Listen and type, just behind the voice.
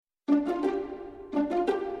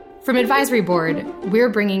From Advisory Board, we're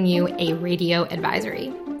bringing you a radio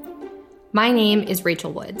advisory. My name is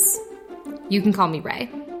Rachel Woods. You can call me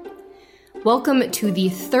Ray. Welcome to the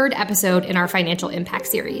third episode in our Financial Impact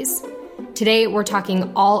series. Today, we're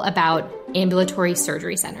talking all about ambulatory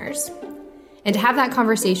surgery centers. And to have that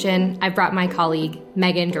conversation, I've brought my colleague,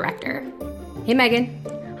 Megan Director. Hey,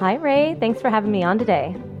 Megan. Hi, Ray. Thanks for having me on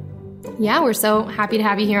today. Yeah, we're so happy to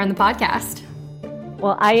have you here on the podcast.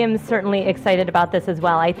 Well, I am certainly excited about this as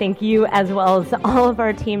well. I think you, as well as all of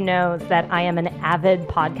our team, knows that I am an avid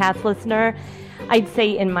podcast listener. I'd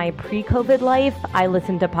say in my pre-COVID life, I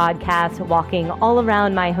listened to podcasts walking all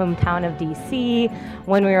around my hometown of DC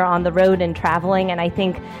when we were on the road and traveling. And I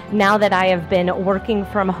think now that I have been working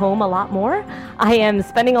from home a lot more, I am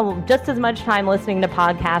spending just as much time listening to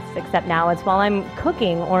podcasts, except now it's while I'm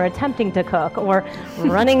cooking or attempting to cook or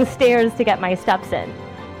running stairs to get my steps in.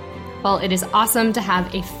 Well, it is awesome to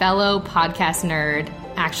have a fellow podcast nerd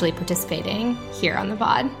actually participating here on the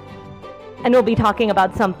pod. And we'll be talking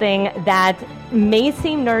about something that may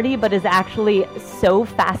seem nerdy, but is actually so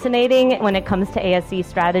fascinating when it comes to ASC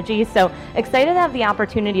strategy. So excited to have the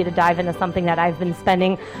opportunity to dive into something that I've been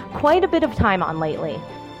spending quite a bit of time on lately.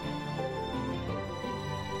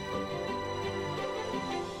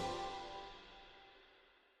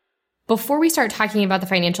 Before we start talking about the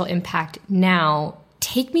financial impact now,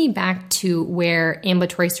 take me back to where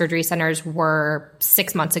ambulatory surgery centers were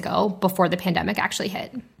 6 months ago before the pandemic actually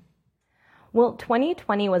hit. Well,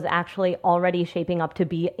 2020 was actually already shaping up to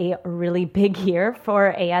be a really big year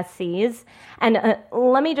for ASCs. And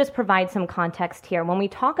let me just provide some context here. When we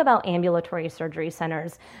talk about ambulatory surgery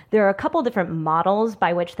centers, there are a couple different models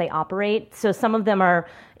by which they operate. So some of them are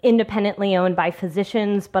independently owned by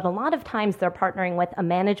physicians, but a lot of times they're partnering with a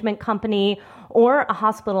management company or a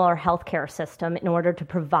hospital or healthcare system in order to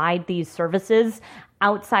provide these services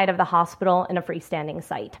outside of the hospital in a freestanding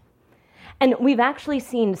site. And we've actually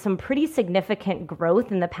seen some pretty significant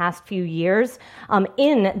growth in the past few years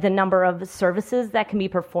in the number of services that can be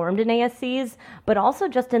performed in ASCs, but also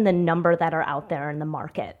just in the number that are out there in the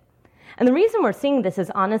market. And the reason we're seeing this is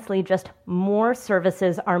honestly just more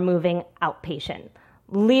services are moving outpatient,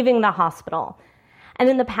 leaving the hospital. And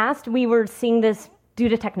in the past, we were seeing this due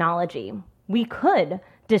to technology. We could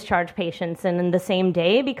discharge patients in the same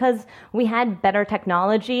day because we had better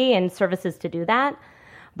technology and services to do that.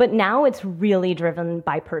 But now it's really driven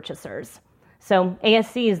by purchasers. So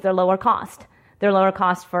ASCs, they're lower cost. They're lower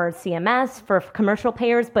cost for CMS, for commercial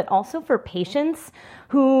payers, but also for patients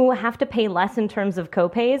who have to pay less in terms of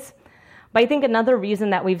copays. But I think another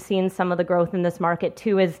reason that we've seen some of the growth in this market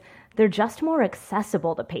too is they're just more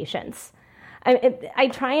accessible to patients. I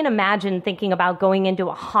try and imagine thinking about going into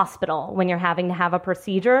a hospital when you're having to have a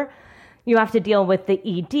procedure. You have to deal with the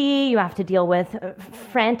ED, you have to deal with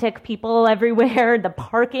frantic people everywhere, the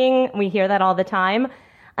parking, we hear that all the time.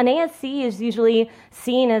 An ASC is usually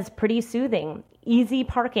seen as pretty soothing, easy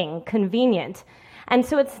parking, convenient. And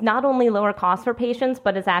so it's not only lower cost for patients,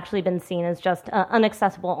 but it's actually been seen as just an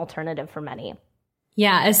accessible alternative for many.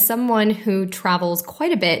 Yeah, as someone who travels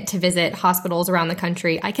quite a bit to visit hospitals around the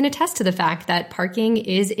country, I can attest to the fact that parking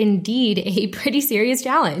is indeed a pretty serious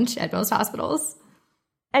challenge at most hospitals.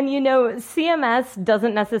 And you know, CMS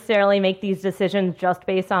doesn't necessarily make these decisions just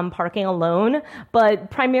based on parking alone, but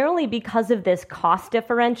primarily because of this cost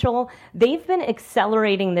differential, they've been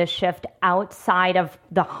accelerating this shift outside of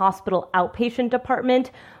the hospital outpatient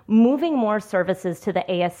department, moving more services to the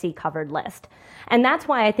ASC covered list. And that's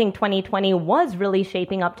why I think 2020 was really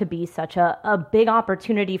shaping up to be such a big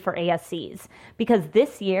opportunity for ASCs, because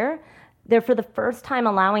this year, they're for the first time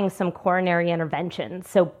allowing some coronary interventions,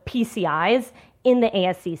 so PCIs, in the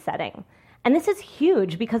ASC setting. And this is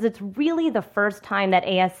huge because it's really the first time that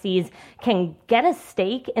ASCs can get a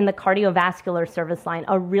stake in the cardiovascular service line,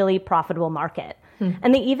 a really profitable market.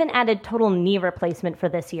 And they even added total knee replacement for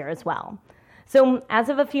this year as well. So as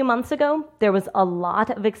of a few months ago, there was a lot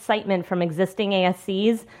of excitement from existing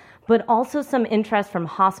ASCs, but also some interest from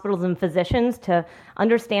hospitals and physicians to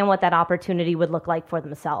understand what that opportunity would look like for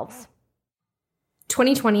themselves.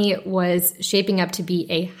 2020 was shaping up to be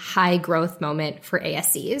a high growth moment for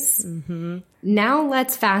ASCs. Mm-hmm. Now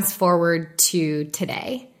let's fast forward to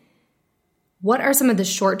today. What are some of the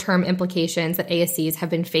short-term implications that ASCs have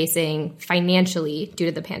been facing financially due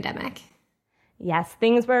to the pandemic? Yes,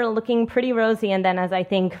 things were looking pretty rosy. And then, as I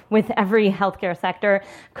think with every healthcare sector,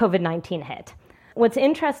 COVID-19 hit. What's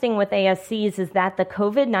interesting with ASCs is that the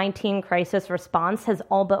COVID-19 crisis response has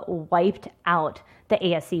all but wiped out the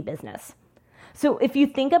ASC business. So if you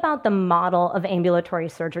think about the model of ambulatory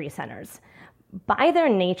surgery centers, by their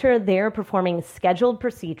nature, they're performing scheduled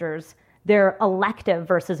procedures They're elective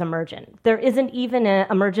versus emergent. There isn't even an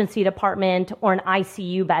emergency department or an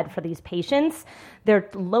ICU bed for these patients. They're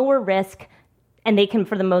lower risk, and they can,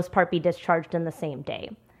 for the most part, be discharged in the same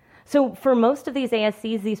day. So for most of these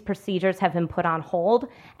ASCs, these procedures have been put on hold,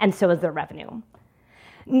 and so is their revenue.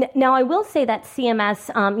 Now, I will say that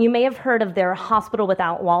CMS, you may have heard of their Hospital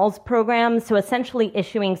Without Walls program, so essentially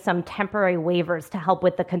issuing some temporary waivers to help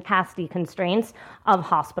with the capacity constraints of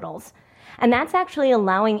hospitals. And that's actually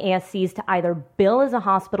allowing ASCs to either bill as a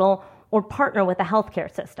hospital or partner with a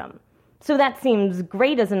healthcare system. So that seems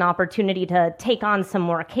great as an opportunity to take on some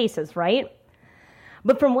more cases, right?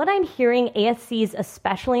 But from what I'm hearing, ASCs,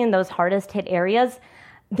 especially in those hardest hit areas,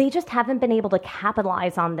 they just haven't been able to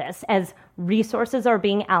capitalize on this as resources are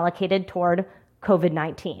being allocated toward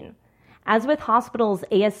COVID-19. As with hospitals,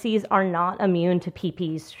 ASCs are not immune to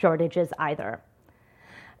PPE shortages either.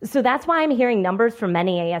 So that's why I'm hearing numbers from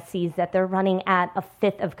many ASCs that they're running at a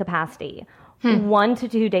fifth of capacity, 1 to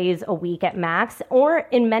 2 days a week at max, or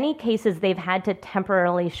in many cases, they've had to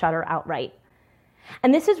temporarily shutter outright.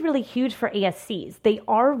 And this is really huge for ASCs. They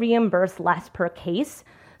are reimbursed less per case,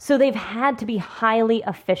 so they've had to be highly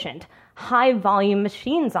efficient, high volume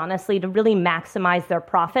machines, honestly, to really maximize their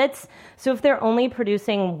profits. So if they're only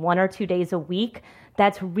producing 1 or 2 days a week,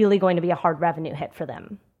 that's really going to be a hard revenue hit for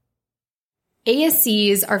them.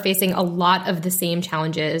 ASCs are facing a lot of the same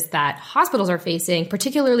challenges that hospitals are facing,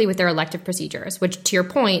 particularly with their elective procedures, which, to your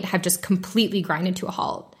point, have just completely grinded to a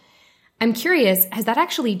halt. I'm curious, has that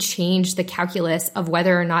actually changed the calculus of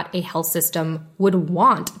whether or not a health system would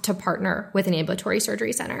want to partner with an ambulatory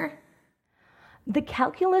surgery center? The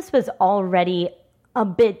calculus was already a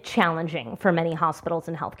bit challenging for many hospitals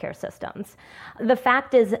and healthcare systems. The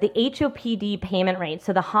fact is the HOPD payment rate,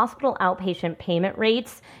 so the hospital outpatient payment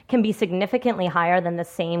rates, can be significantly higher than the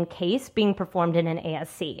same case being performed in an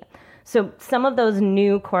ASC. So some of those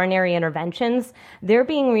new coronary interventions, they're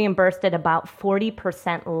being reimbursed at about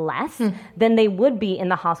 40% less than they would be in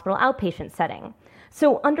the hospital outpatient setting.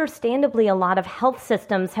 So understandably, a lot of health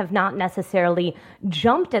systems have not necessarily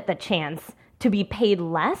jumped at the chance to be paid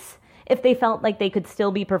less if they felt like they could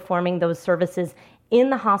still be performing those services in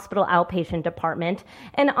the hospital outpatient department,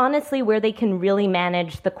 and honestly, where they can really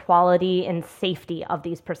manage the quality and safety of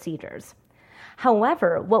these procedures.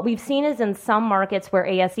 However, what we've seen is in some markets where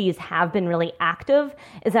ASCs have been really active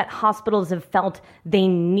is that hospitals have felt they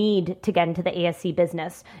need to get into the ASC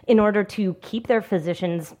business in order to keep their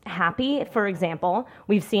physicians happy. For example,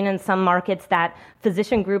 we've seen in some markets that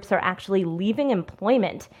physician groups are actually leaving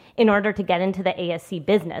employment in order to get into the ASC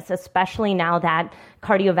business, especially now that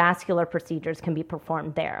cardiovascular procedures can be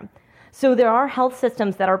performed there. So there are health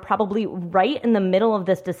systems that are probably right in the middle of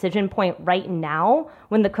this decision point right now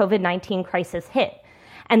when the COVID-19 crisis hit.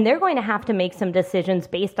 And they're going to have to make some decisions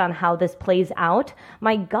based on how this plays out.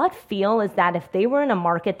 My gut feel is that if they were in a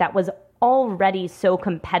market that was already so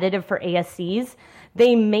competitive for ASCs,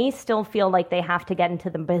 they may still feel like they have to get into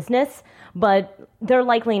the business, but they're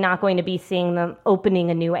likely not going to be seeing them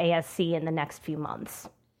opening a new ASC in the next few months.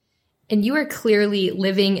 And you are clearly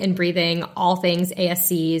living and breathing all things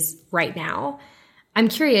ASCs right now. I'm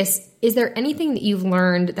curious, is there anything that you've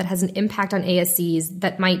learned that has an impact on ASCs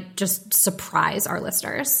that might just surprise our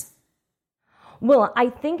listeners? Well, I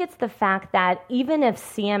think it's the fact that even if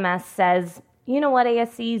CMS says, you know what,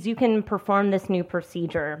 ASCs, you can perform this new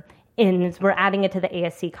procedure, and we're adding it to the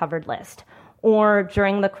ASC covered list. Or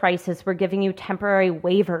during the crisis, we're giving you temporary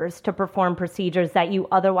waivers to perform procedures that you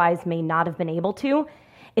otherwise may not have been able to.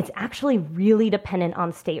 It's actually really dependent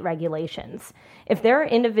on state regulations. If there are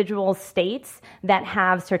individual states that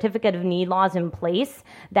have certificate of need laws in place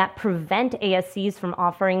that prevent ASCs from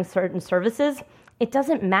offering certain services, it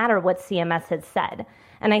doesn't matter what CMS has said.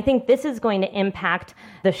 And I think this is going to impact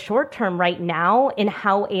the short term right now in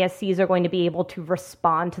how ASCs are going to be able to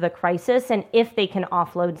respond to the crisis and if they can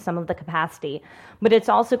offload some of the capacity. But it's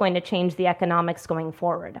also going to change the economics going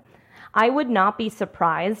forward. I would not be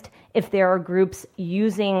surprised if there are groups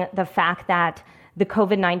using the fact that the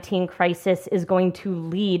COVID-19 crisis is going to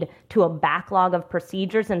lead to a backlog of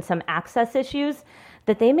procedures and some access issues,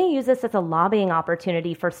 that they may use this as a lobbying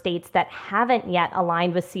opportunity for states that haven't yet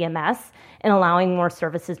aligned with CMS in allowing more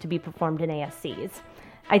services to be performed in ASCs.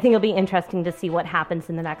 I think it'll be interesting to see what happens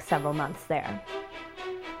in the next several months there.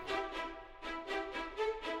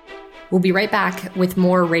 We'll be right back with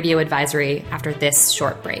more Radio Advisory after this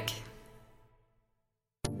short break.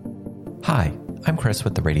 Hi, I'm Chris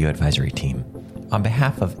with the Radio Advisory team. On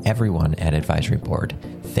behalf of everyone at Advisory Board,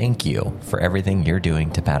 thank you for everything you're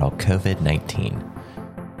doing to battle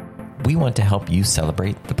COVID-19. We want to help you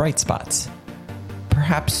celebrate the bright spots.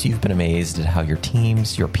 Perhaps you've been amazed at how your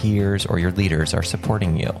teams, your peers, or your leaders are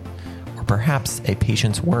supporting you. perhaps a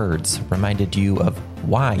patient's words reminded you of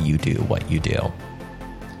why you do what you do.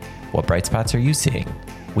 What bright spots are you seeing?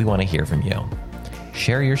 We want to hear from you.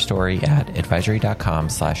 Share your story at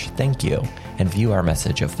advisory.com/thank-you and view our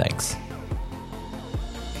message of thanks.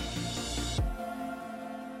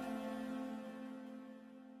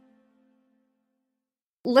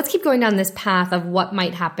 Let's keep going down this path of what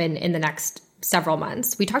might happen in the next several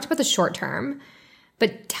months. We talked about the short term,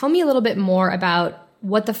 but tell me a little bit more about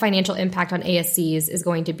what the financial impact on ASCs is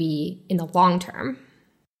going to be in the long term.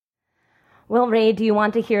 Well, Ray, do you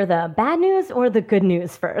want to hear the bad news or the good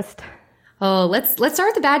news first? Oh, let's start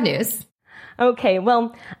with the bad news. Okay,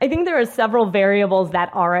 well, I think there are several variables that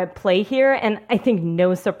are at play here, and I think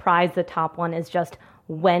no surprise the top one is just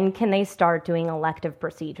when can they start doing elective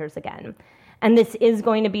procedures again? And this is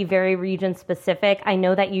going to be very region specific. I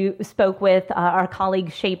know that you spoke with our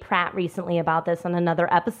colleague Shay Pratt recently about this on another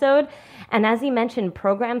episode. And as he mentioned,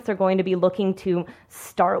 programs are going to be looking to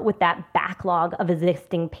start with that backlog of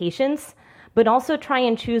existing patients, but also try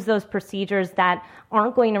and choose those procedures that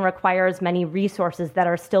aren't going to require as many resources that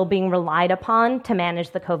are still being relied upon to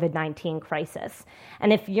manage the COVID-19 crisis.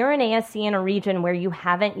 And if you're an ASC in a region where you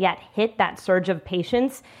haven't yet hit that surge of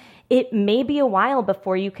patients, it may be a while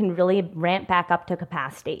before you can really ramp back up to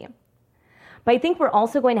capacity. But I think we're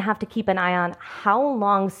also going to have to keep an eye on how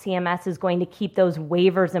long CMS is going to keep those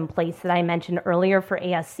waivers in place that I mentioned earlier for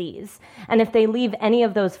ASCs, and if they leave any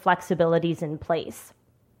of those flexibilities in place.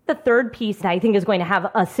 The third piece that I think is going to have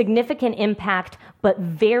a significant impact, but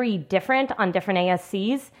very different on different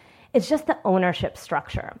ASCs, is just the ownership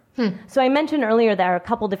structure. So I mentioned earlier there are a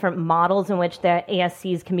couple different models in which the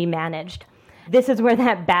ASCs can be managed. This is where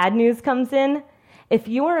that bad news comes in. If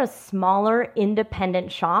you are a smaller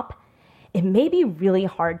independent shop, it may be really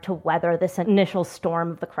hard to weather this initial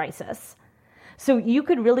storm of the crisis. So you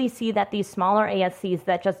could really see that these smaller ASCs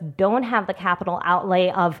that just don't have the capital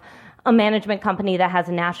outlay of a management company that has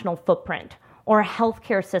a national footprint or a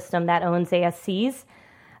healthcare system that owns ASCs,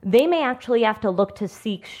 they may actually have to look to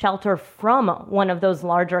seek shelter from one of those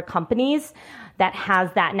larger companies that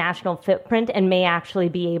has that national footprint and may actually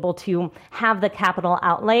be able to have the capital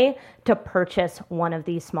outlay to purchase one of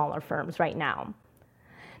these smaller firms right now.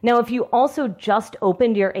 Now, if you also just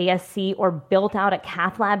opened your ASC or built out a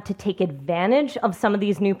cath lab to take advantage of some of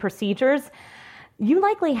these new procedures, you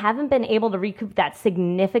likely haven't been able to recoup that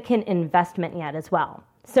significant investment yet as well.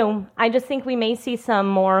 So I just think we may see some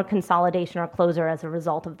more consolidation or closure as a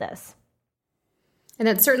result of this. And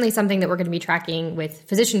that's certainly something that we're going to be tracking with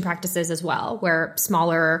physician practices as well, where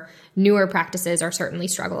smaller, newer practices are certainly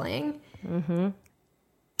struggling.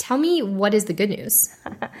 Tell me, what is the good news?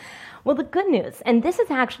 Well, the good news, and this is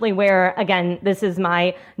actually where, again, this is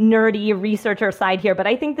my nerdy researcher side here, but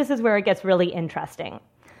I think this is where it gets really interesting.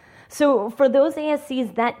 So for those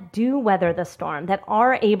ASCs that do weather the storm, that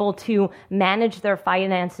are able to manage their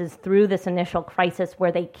finances through this initial crisis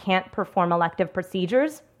where they can't perform elective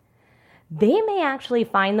procedures, they may actually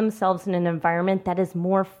find themselves in an environment that is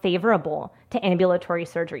more favorable to ambulatory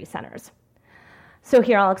surgery centers. So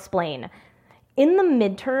here I'll explain. In the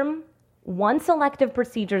midterm, once elective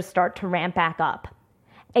procedures start to ramp back up,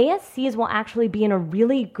 ASCs will actually be in a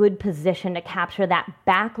really good position to capture that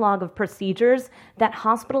backlog of procedures that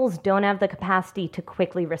hospitals don't have the capacity to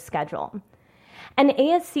quickly reschedule. And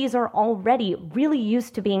ASCs are already really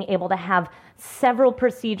used to being able to have several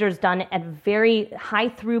procedures done at very high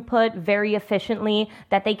throughput, very efficiently,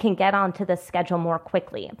 that they can get onto the schedule more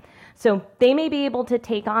quickly. So they may be able to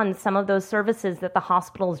take on some of those services that the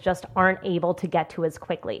hospitals just aren't able to get to as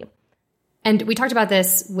quickly. And we talked about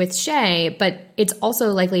this with Shay, but it's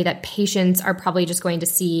also likely that patients are probably just going to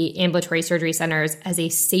see ambulatory surgery centers as a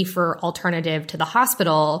safer alternative to the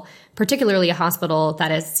hospital, particularly a hospital that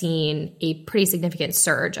has seen a pretty significant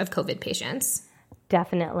surge of COVID patients.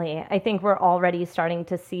 Definitely. I think we're already starting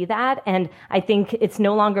to see that. And I think it's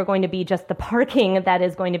no longer going to be just the parking that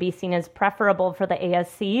is going to be seen as preferable for the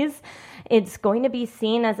ASCs. It's going to be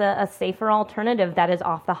seen as a safer alternative that is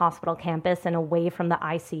off the hospital campus and away from the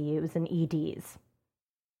ICUs and EDs.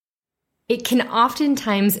 It can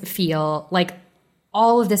oftentimes feel like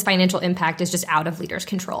all of this financial impact is just out of leaders'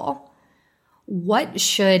 control. What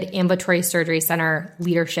should ambulatory surgery center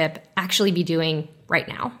leadership actually be doing right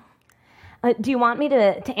now? Do you want me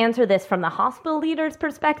to answer this from the hospital leader's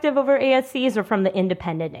perspective over ASCs or from the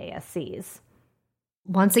independent ASCs?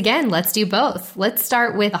 Once again, let's do both. Let's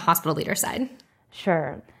start with the hospital leader side.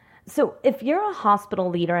 Sure. So if you're a hospital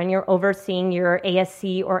leader and you're overseeing your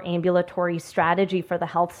ASC or ambulatory strategy for the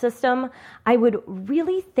health system, I would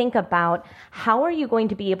really think about how are you going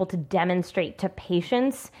to be able to demonstrate to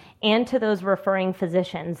patients and to those referring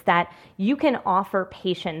physicians that you can offer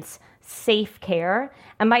patients safe care.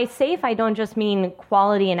 And by safe, I don't just mean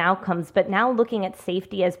quality and outcomes, but now looking at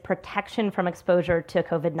safety as protection from exposure to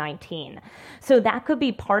COVID-19. So that could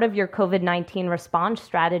be part of your COVID-19 response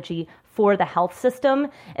strategy for the health system,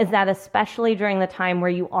 is that especially during the time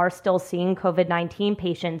where you are still seeing COVID-19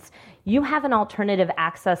 patients, you have an alternative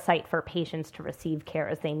access site for patients to receive care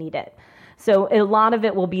as they need it. So a lot of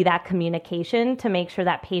it will be that communication to make sure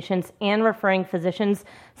that patients and referring physicians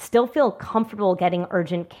still feel comfortable getting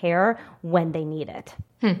urgent care when they need it.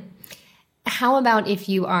 How about if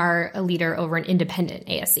you are a leader over an independent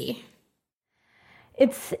ASC?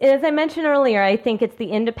 It's, as I mentioned earlier, I think it's the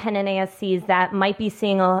independent ASCs that might be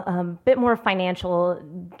seeing a bit more financial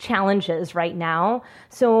challenges right now.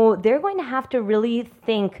 So they're going to have to really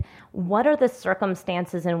think, what are the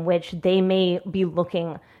circumstances in which they may be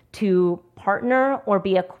looking to partner or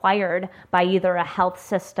be acquired by either a health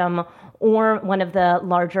system or one of the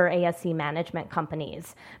larger ASC management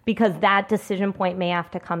companies, because that decision point may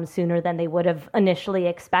have to come sooner than they would have initially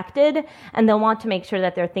expected, and they'll want to make sure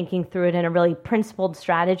that they're thinking through it in a really principled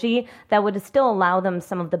strategy that would still allow them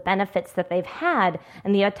some of the benefits that they've had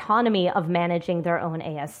and the autonomy of managing their own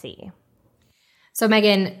ASC. So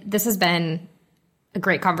Megan, this has been a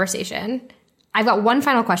great conversation. I've got one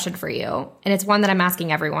final question for you, and it's one that I'm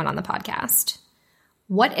asking everyone on the podcast.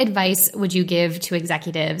 What advice would you give to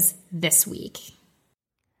executives this week?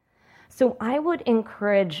 So I would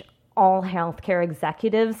encourage all healthcare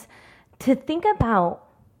executives to think about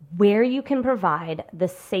where you can provide the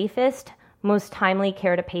safest, most timely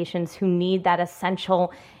care to patients who need that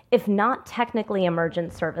essential, if not technically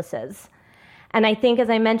emergent services. And I think, as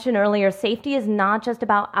I mentioned earlier, safety is not just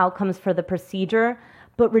about outcomes for the procedure,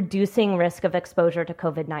 but reducing risk of exposure to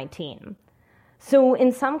COVID-19. So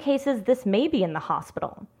in some cases, this may be in the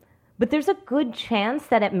hospital, but there's a good chance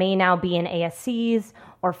that it may now be in ASCs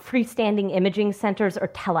or freestanding imaging centers or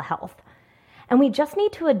telehealth. And we just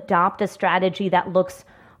need to adopt a strategy that looks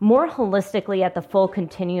more holistically at the full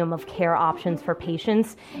continuum of care options for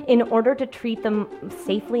patients in order to treat them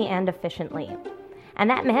safely and efficiently. And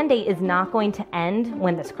that mandate is not going to end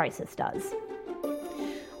when this crisis does.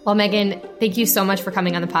 Well, Megan, thank you so much for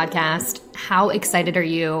coming on the podcast. How excited are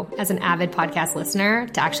you as an avid podcast listener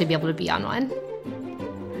to actually be able to be on one?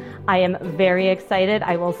 I am very excited.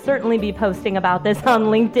 I will certainly be posting about this on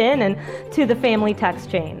LinkedIn and to the family text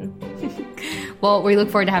chain. Well, we look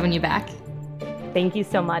forward to having you back. Thank you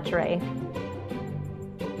so much, Ray.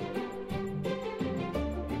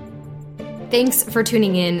 Thanks for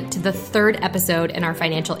tuning in to the third episode in our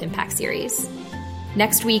financial impact series.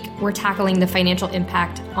 Next week, we're tackling the financial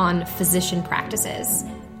impact on physician practices.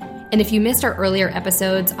 And if you missed our earlier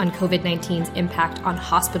episodes on COVID-19's impact on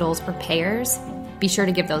hospitals or payers, be sure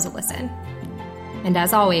to give those a listen. And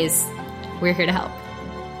as always, we're here to help.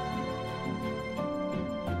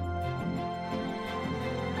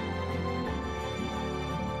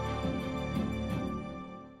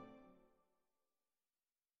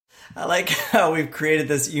 I like how we've created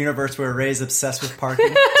this universe where Ray's obsessed with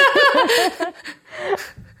parking.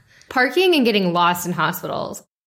 Parking and getting lost in hospitals.